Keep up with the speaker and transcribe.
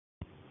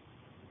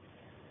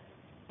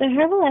The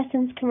Herbal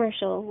Essence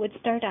commercial would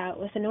start out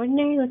with an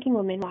ordinary-looking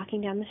woman walking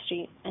down the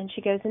street, and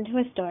she goes into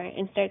a store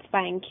and starts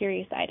buying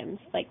curious items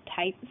like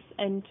tights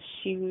and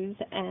shoes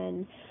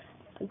and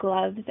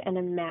gloves and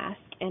a mask,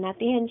 and at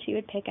the end she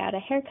would pick out a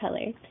hair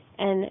color,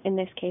 and in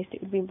this case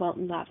it would be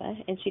molten lava,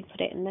 and she'd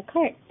put it in the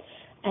cart.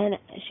 And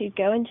she'd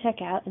go and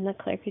check out, and the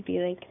clerk would be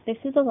like,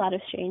 "This is a lot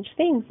of strange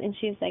things." And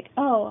she was like,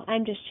 "Oh,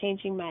 I'm just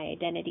changing my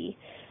identity."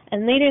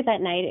 And later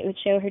that night, it would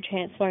show her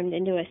transformed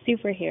into a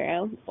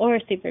superhero or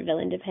a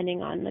supervillain,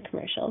 depending on the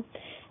commercial.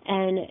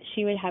 And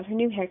she would have her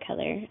new hair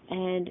color,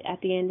 and at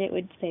the end it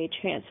would say,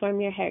 "Transform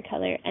your hair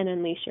color and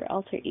unleash your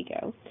alter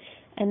ego."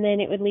 And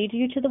then it would lead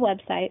you to the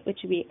website,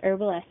 which would be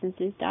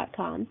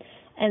herbalessences.com.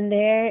 And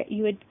there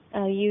you would,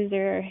 a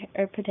user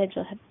or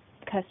potential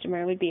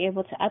customer would be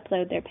able to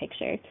upload their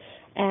picture,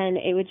 and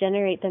it would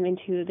generate them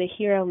into the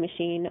hero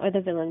machine or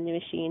the villain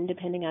machine,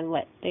 depending on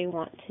what they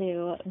want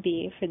to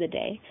be for the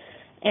day.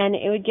 And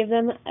it would give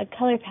them a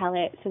color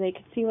palette so they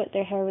could see what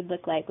their hair would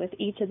look like with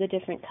each of the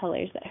different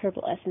colors that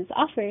Herbal Essence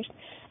offers.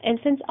 And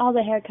since all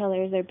the hair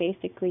colors are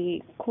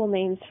basically cool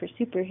names for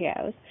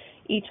superheroes,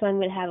 each one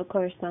would have a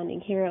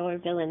corresponding hero or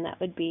villain that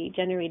would be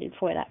generated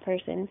for that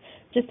person,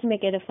 just to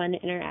make it a fun,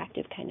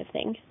 interactive kind of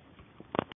thing.